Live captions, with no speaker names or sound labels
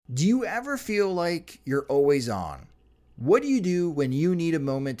Do you ever feel like you're always on? What do you do when you need a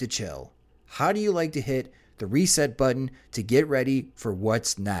moment to chill? How do you like to hit the reset button to get ready for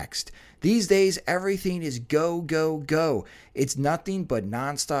what's next? These days, everything is go, go, go. It's nothing but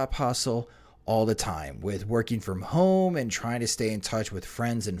nonstop hustle all the time, with working from home and trying to stay in touch with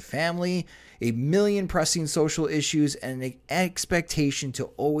friends and family, a million pressing social issues, and an expectation to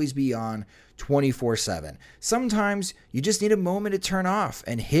always be on 24/7. Sometimes you just need a moment to turn off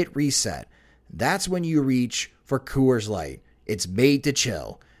and hit reset. That's when you reach for Coors Light. It's made to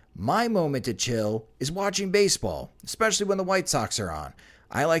chill. My moment to chill is watching baseball, especially when the White Sox are on.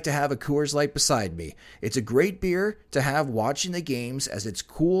 I like to have a Coors Light beside me. It's a great beer to have watching the games, as it's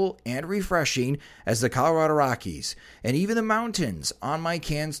cool and refreshing as the Colorado Rockies. And even the mountains on my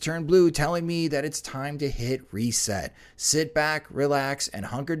cans turn blue, telling me that it's time to hit reset. Sit back, relax, and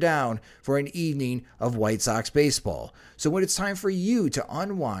hunker down for an evening of White Sox baseball. So when it's time for you to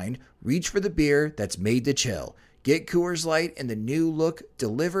unwind, reach for the beer that's made to chill. Get Coors Light in the new look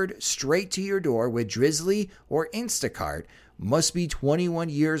delivered straight to your door with Drizzly or Instacart. Must be 21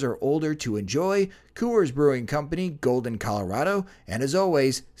 years or older to enjoy. Coors Brewing Company, Golden, Colorado. And as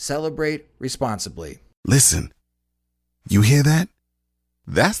always, celebrate responsibly. Listen, you hear that?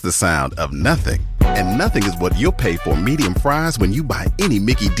 That's the sound of nothing. And nothing is what you'll pay for medium fries when you buy any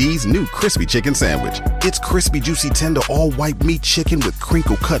Mickey D's new crispy chicken sandwich. It's crispy, juicy, tender, all-white meat chicken with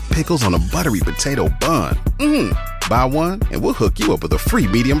crinkle-cut pickles on a buttery potato bun. Buy one, and we'll hook you up with a free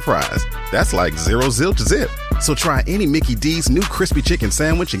medium fries. That's like zero zilch zip. So try any Mickey D's new crispy chicken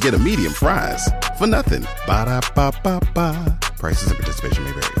sandwich and get a medium fries for nothing. Ba-da-ba-ba-ba. Prices and participation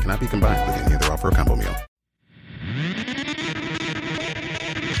may vary. Cannot be combined with any other offer or combo meal.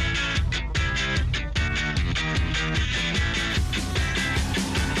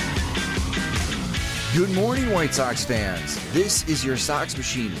 Good morning, White Sox fans. This is your Sox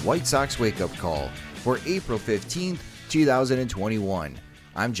Machine White Sox wake-up call for April 15th, 2021.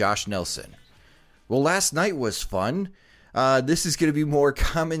 I'm Josh Nelson. Well, last night was fun. This is going to be more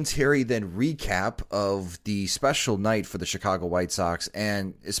commentary than recap of the special night for the Chicago White Sox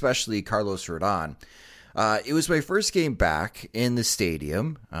and especially Carlos Rodon. It was my first game back in the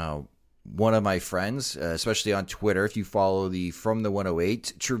stadium. One of my friends, especially on Twitter, if you follow the From the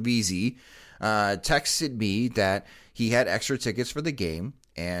 108, Trevisi, texted me that he had extra tickets for the game,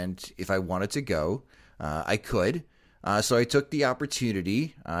 and if I wanted to go, I could. So I took the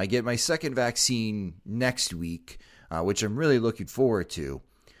opportunity. I get my second vaccine next week, which I'm really looking forward to.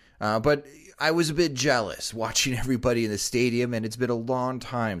 But I was a bit jealous watching everybody in the stadium, and it's been a long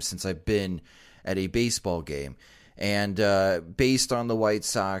time since I've been at a baseball game. And based on the White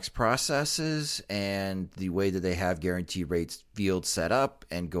Sox processes and the way that they have guaranteed rates field set up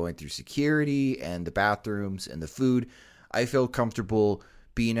and going through security and the bathrooms and the food, I feel comfortable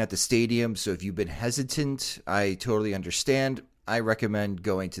being at the stadium. So if you've been hesitant, I totally understand. I recommend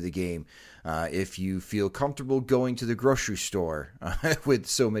going to the game. If you feel comfortable going to the grocery store with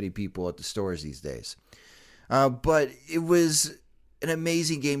so many people at the stores these days. But it was an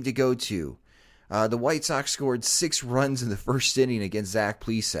amazing game to go to. The White Sox scored 6 runs in the first inning against Zach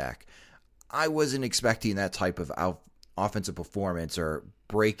Plesac. I wasn't expecting that type of offensive performance or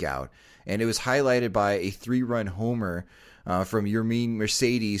breakout, and it was highlighted by a 3-run homer from Yermin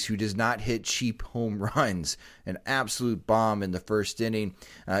Mercedes, who does not hit cheap home runs. An absolute bomb in the first inning.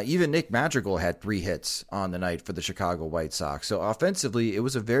 Even Nick Madrigal had 3 hits on the night for the Chicago White Sox. So offensively, it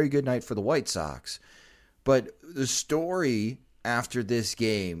was a very good night for the White Sox. But the story after this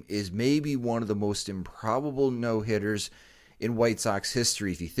game is maybe one of the most improbable no-hitters in White Sox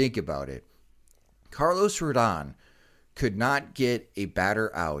history, if you think about it. Carlos Rodon could not get a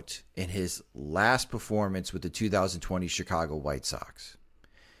batter out in his last performance with the 2020 Chicago White Sox.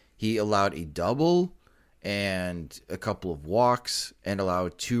 He allowed a double and a couple of walks and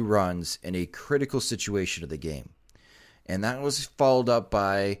allowed 2 runs in a critical situation of the game. And that was followed up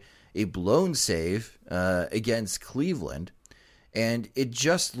by a blown save against Cleveland. And it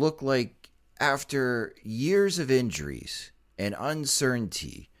just looked like, after years of injuries and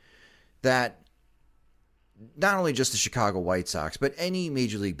uncertainty, that not only just the Chicago White Sox, but any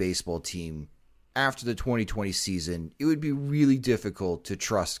Major League Baseball team after the 2020 season, it would be really difficult to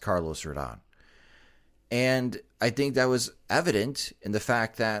trust Carlos Rodon. And I think that was evident in the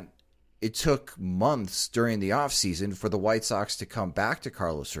fact that it took months during the offseason for the White Sox to come back to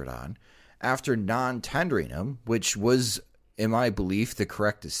Carlos Rodon after non-tendering him, which was, in my belief, the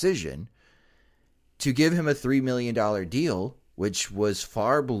correct decision, to give him a $3 million deal, which was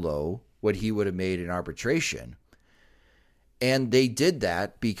far below what he would have made in arbitration. And they did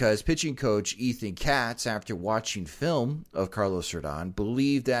that because pitching coach Ethan Katz, after watching film of Carlos Rodon,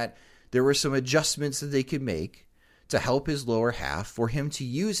 believed that there were some adjustments that they could make to help his lower half, for him to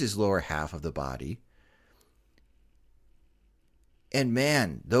use his lower half of the body. And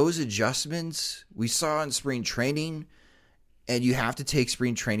man, those adjustments we saw in spring training, and you have to take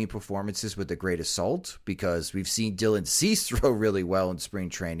spring training performances with a grain of salt, because we've seen Dylan Cease throw really well in spring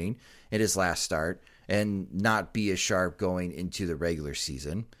training in his last start and not be as sharp going into the regular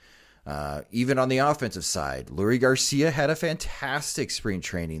season. Even on the offensive side, Lurie Garcia had a fantastic spring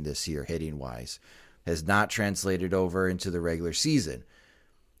training this year, hitting-wise. Has not translated over into the regular season.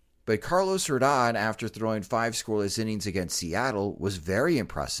 But Carlos Rodon, after throwing 5 scoreless innings against Seattle, was very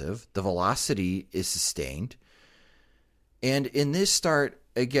impressive. The velocity is sustained. And in this start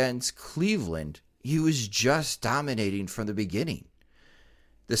against Cleveland, he was just dominating from the beginning.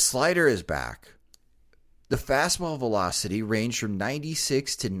 The slider is back. The fastball velocity ranged from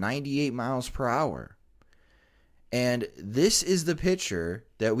 96 to 98 miles per hour. And this is the pitcher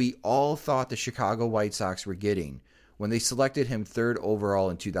that we all thought the Chicago White Sox were getting when they selected him 3rd overall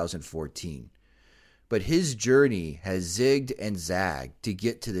in 2014. But his journey has zigged and zagged to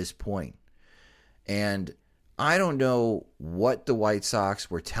get to this point. And I don't know what the White Sox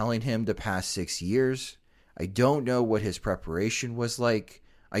were telling him the past 6 years. I don't know what his preparation was like.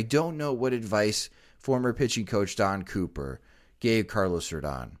 I don't know what advice former pitching coach Don Cooper gave Carlos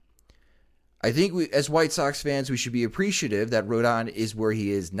Rodon. I think we, as White Sox fans, we should be appreciative that Rodon is where he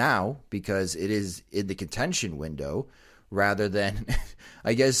is now, because it is in the contention window, rather than,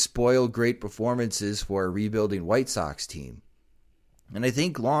 I guess, spoil great performances for a rebuilding White Sox team. And I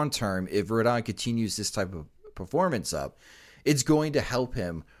think long term, if Rodon continues this type of performance up, it's going to help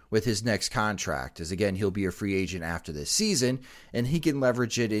him with his next contract, as again, he'll be a free agent after this season, and he can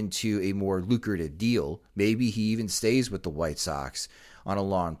leverage it into a more lucrative deal. Maybe he even stays with the White Sox on a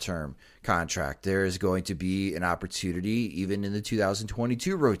long-term contract. There is going to be an opportunity even in the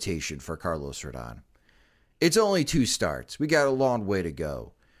 2022 rotation for Carlos Rodon. It's only 2 starts. We got a long way to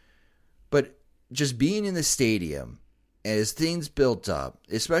go. But just being in the stadium, as things built up,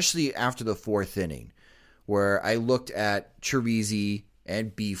 especially after the 4th inning, where I looked at Chirizi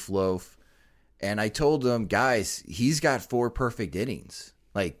and Beefloaf, and I told them, guys, he's got 4 perfect innings.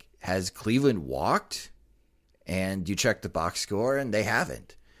 Like, has Cleveland walked? And you check the box score, and they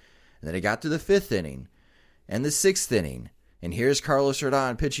haven't. And then I got to the 5th inning and the 6th inning, and here's Carlos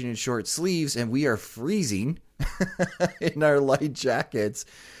Rodon pitching in short sleeves, and we are freezing in our light jackets.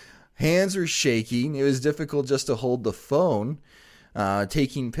 Hands were shaking. It was difficult just to hold the phone,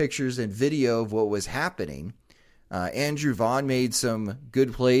 taking pictures and video of what was happening. Andrew Vaughn made some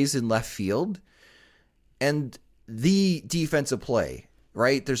good plays in left field. And the defensive play,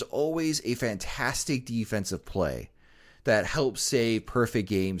 right? There's always a fantastic defensive play that helps save perfect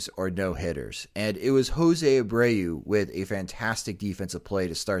games or no-hitters. And it was Jose Abreu with a fantastic defensive play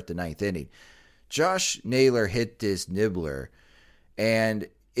to start the 9th inning. Josh Naylor hit this nibbler, and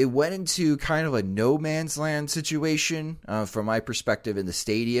it went into kind of a no-man's land situation from my perspective in the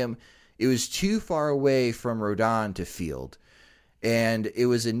stadium. It was too far away from Rodon to field, and it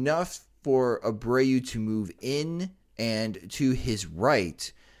was enough for Abreu to move in and to his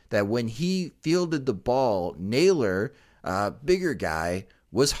right that when he fielded the ball, Naylor, bigger guy,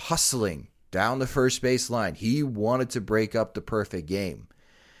 was hustling down the first base line. He wanted to break up the perfect game.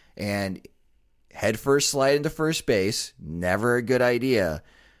 And headfirst slide into first base, never a good idea.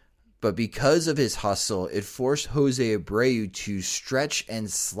 But because of his hustle, it forced Jose Abreu to stretch and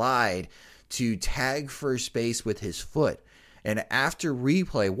slide to tag first base with his foot. And after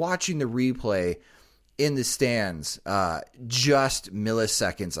replay, watching the replay in the stands, just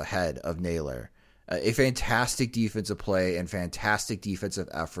milliseconds ahead of Naylor. A fantastic defensive play and fantastic defensive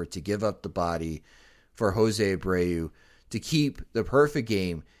effort to give up the body for Jose Abreu to keep the perfect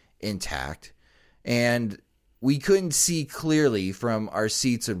game intact. And we couldn't see clearly from our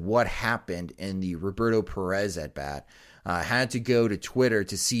seats of what happened in the Roberto Perez at bat. Had to go to Twitter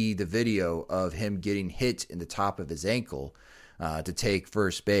to see the video of him getting hit in the top of his ankle to take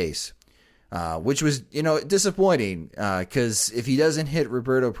first base, which was, disappointing because if he doesn't hit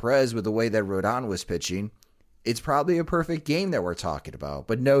Roberto Perez with the way that Rodon was pitching, it's probably a perfect game that we're talking about.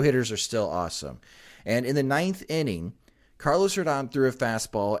 But no hitters are still awesome. And in the 9th inning, Carlos Rodon threw a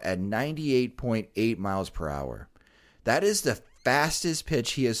fastball at 98.8 miles per hour. That is the fastest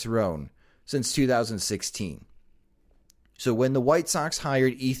pitch he has thrown since 2016. So when the White Sox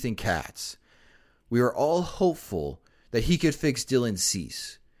hired Ethan Katz, we were all hopeful that he could fix Dylan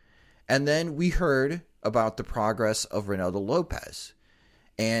Cease. And then we heard about the progress of Reynaldo Lopez.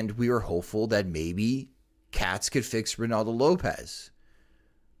 And we were hopeful that maybe Cats could fix Ronaldo Lopez.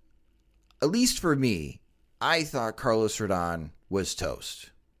 At least for me, I thought Carlos Rodon was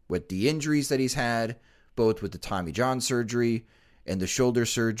toast. With the injuries that he's had, both with the Tommy John surgery and the shoulder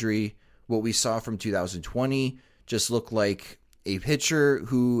surgery, what we saw from 2020 just looked like a pitcher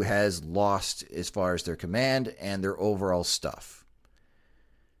who has lost as far as their command and their overall stuff.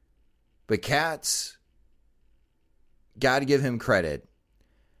 But Cats, got to give him credit.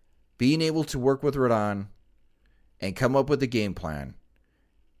 Being able to work with Rodon and come up with a game plan.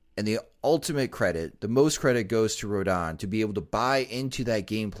 And the ultimate credit, the most credit goes to Rodon to be able to buy into that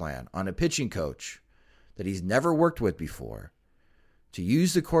game plan on a pitching coach that he's never worked with before, to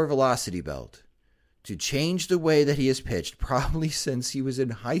use the core velocity belt, to change the way that he has pitched probably since he was in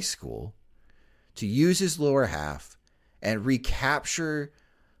high school, to use his lower half and recapture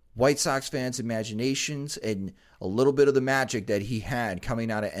White Sox fans' imaginations and a little bit of the magic that he had coming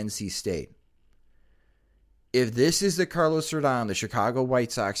out of NC State. If this is the Carlos Rodon the Chicago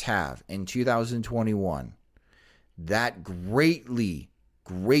White Sox have in 2021, that greatly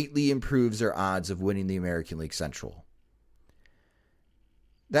improves their odds of winning the American League Central.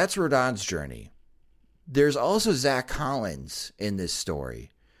 That's Rodon's journey. There's also Zach Collins in this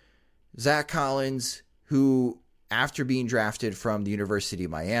story. Zach Collins, who, after being drafted from the University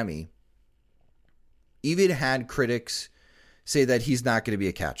of Miami, even had critics say that he's not going to be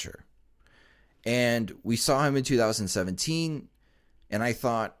a catcher. And we saw him in 2017, and I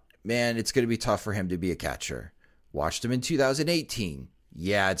thought, man, it's going to be tough for him to be a catcher. Watched him in 2018.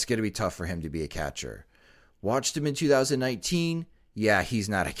 Yeah, it's going to be tough for him to be a catcher. Watched him in 2019. Yeah, he's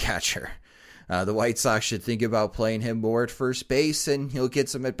not a catcher. The White Sox should think about playing him more at first base, and he'll get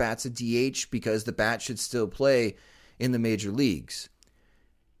some at-bats at DH because the bat should still play in the major leagues.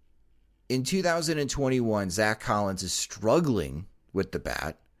 In 2021, Zach Collins is struggling with the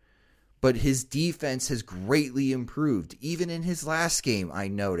bat, but his defense has greatly improved. Even in his last game, I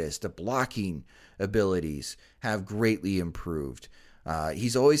noticed the blocking abilities have greatly improved.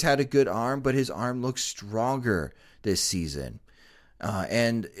 He's always had a good arm, but his arm looks stronger this season.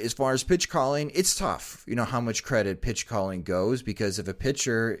 And as far as pitch calling, it's tough. You know how much credit pitch calling goes, because if a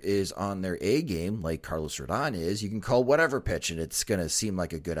pitcher is on their A game, like Carlos Rodon is, you can call whatever pitch and it's going to seem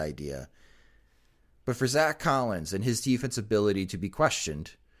like a good idea. But for Zach Collins and his defense ability to be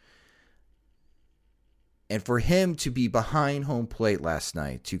questioned, and for him to be behind home plate last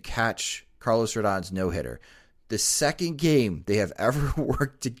night to catch Carlos Rodon's no-hitter, the second game they have ever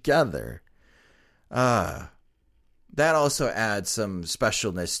worked together, that also adds some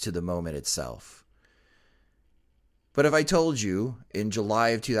specialness to the moment itself. But if I told you in July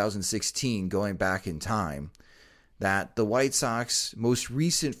of 2016, going back in time, that the White Sox most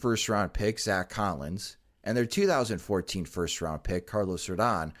recent first-round pick, Zach Collins, and their 2014 first-round pick, Carlos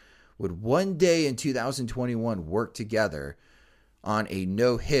Rodon, would one day in 2021 work together on a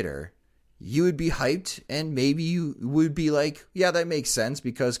no-hitter, you would be hyped, and maybe you would be like, yeah, that makes sense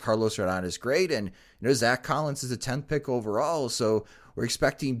because Carlos Rodon is great, and Zach Collins is a 10th pick overall, so we're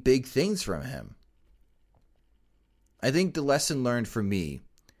expecting big things from him. I think the lesson learned for me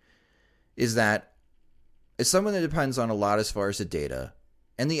is that as someone that depends on a lot as far as the data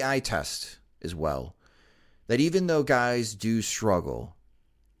and the eye test as well, that even though guys do struggle,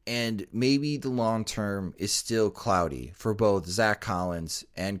 and maybe the long term is still cloudy for both Zach Collins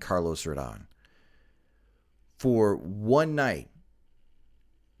and Carlos Rodon, for one night,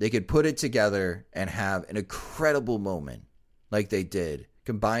 they could put it together and have an incredible moment like they did,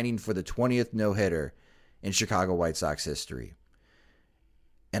 combining for the 20th no-hitter in Chicago White Sox history.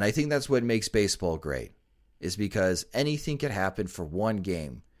 And I think that's what makes baseball great, is because anything could happen for one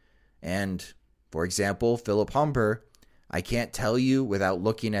game. And, for example, Philip Humber, I can't tell you without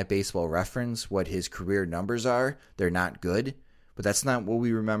looking at Baseball Reference what his career numbers are. They're not good, but that's not what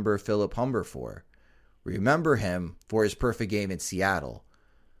we remember Philip Humber for. We remember him for his perfect game in Seattle.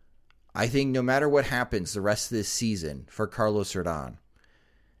 I think no matter what happens the rest of this season for Carlos Rodon,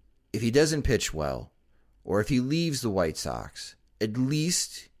 if he doesn't pitch well, or if he leaves the White Sox, at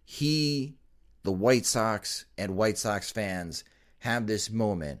least he, the White Sox, and White Sox fans have this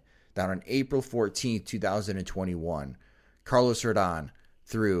moment that on April 14th, 2021, Carlos Rodon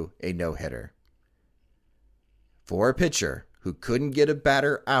threw a no-hitter. For a pitcher who couldn't get a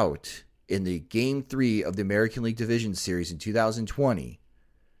batter out in the Game 3 of the American League Division Series in 2020,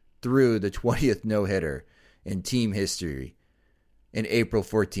 threw the 20th no-hitter in team history in April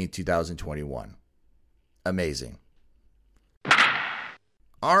 14th, 2021. Amazing.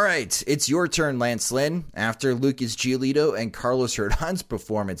 All right, it's your turn, Lance Lynn. After Lucas Giolito and Carlos Rodon's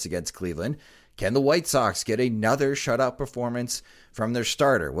performance against Cleveland, Can the White Sox get another shutout performance from their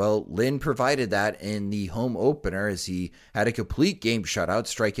starter? Well, Lynn provided that in the home opener as he had a complete game shutout,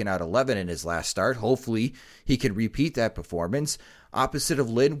 striking out 11 in his last start. Hopefully, he can repeat that performance. Opposite of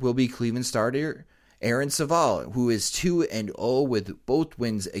Lynn will be Cleveland starter Aaron Civale, who is 2-0 with both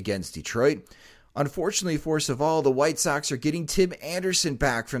wins against Detroit. Unfortunately for Civale, the White Sox are getting Tim Anderson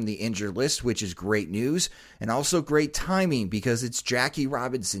back from the injured list, which is great news, and also great timing because it's Jackie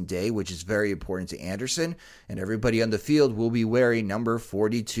Robinson Day, which is very important to Anderson, and everybody on the field will be wearing number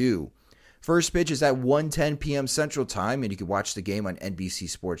 42. First pitch is at 1:10 p.m. Central Time, and you can watch the game on NBC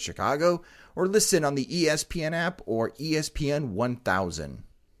Sports Chicago or listen on the ESPN app or ESPN 1000.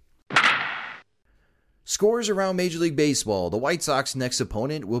 Scores around Major League Baseball. The White Sox next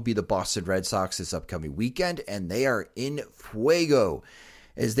opponent will be the Boston Red Sox this upcoming weekend, and they are in fuego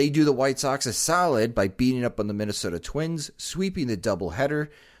as they do the White Sox a solid by beating up on the Minnesota Twins, sweeping the doubleheader.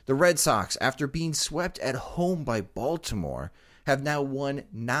 The Red Sox, after being swept at home by Baltimore, have now won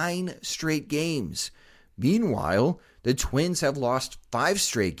 9 straight games. Meanwhile, the Twins have lost 5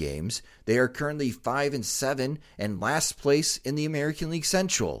 straight games. They are currently 5-7 and last place in the American League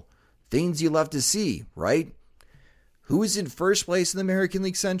Central. Things you love to see, right? Who is in first place in the American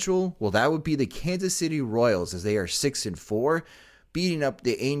League Central? Well, that would be the Kansas City Royals as they are 6-4, beating up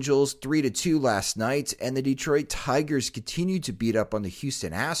the Angels 3-2 last night, and the Detroit Tigers continue to beat up on the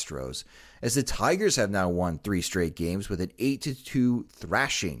Houston Astros as the Tigers have now won 3 straight games with an 8-2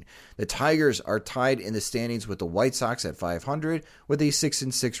 thrashing. The Tigers are tied in the standings with the White Sox at 500 with a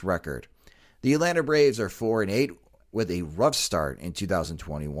 6-6 record. The Atlanta Braves are 4-8 with a rough start in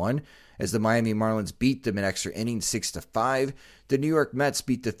 2021 as the Miami Marlins beat them in extra innings 6-5. The New York Mets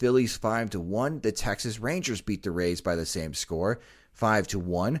beat the Phillies 5-1. The Texas Rangers beat the Rays by the same score,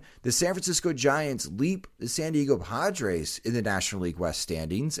 5-1. The San Francisco Giants leap the San Diego Padres in the National League West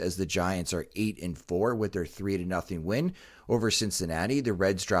standings as the Giants are 8-4 with their 3-0 win over Cincinnati. The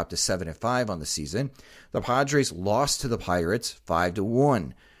Reds dropped to 7-5 on the season. The Padres lost to the Pirates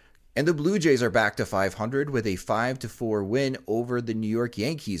 5-1. And the Blue Jays are back to 500 with a 5-4 win over the New York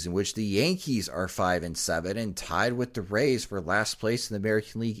Yankees, in which the Yankees are 5-7 and tied with the Rays for last place in the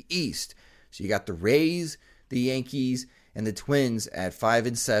American League East. So you got the Rays, the Yankees, and the Twins at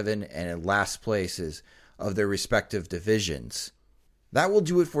 5-7 and in last places of their respective divisions. That will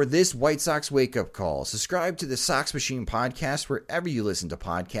do it for this White Sox wake-up call. Subscribe to the Sox Machine podcast wherever you listen to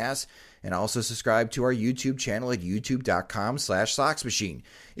podcasts, and also subscribe to our YouTube channel at youtube.com/SoxMachine.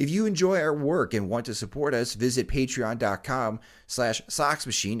 If you enjoy our work and want to support us, visit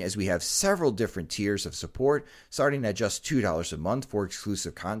patreon.com/SoxMachine as we have several different tiers of support, starting at just $2 a month for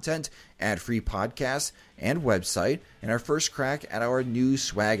exclusive content, ad-free podcasts, and website, and our first crack at our new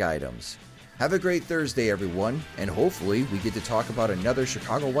swag items. Have a great Thursday, everyone, and hopefully we get to talk about another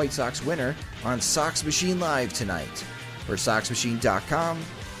Chicago White Sox winner on Sox Machine Live tonight. For SoxMachine.com,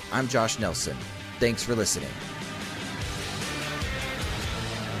 I'm Josh Nelson. Thanks for listening.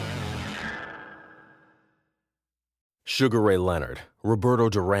 Sugar Ray Leonard, Roberto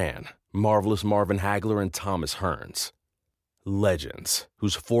Duran, Marvelous Marvin Hagler, and Thomas Hearns. Legends,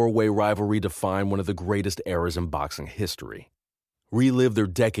 whose 4-way rivalry defined one of the greatest eras in boxing history. Relive their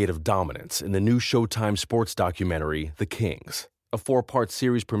decade of dominance in the new Showtime sports documentary, The Kings, a 4-part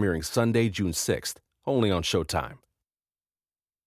series premiering Sunday, June 6th, only on Showtime.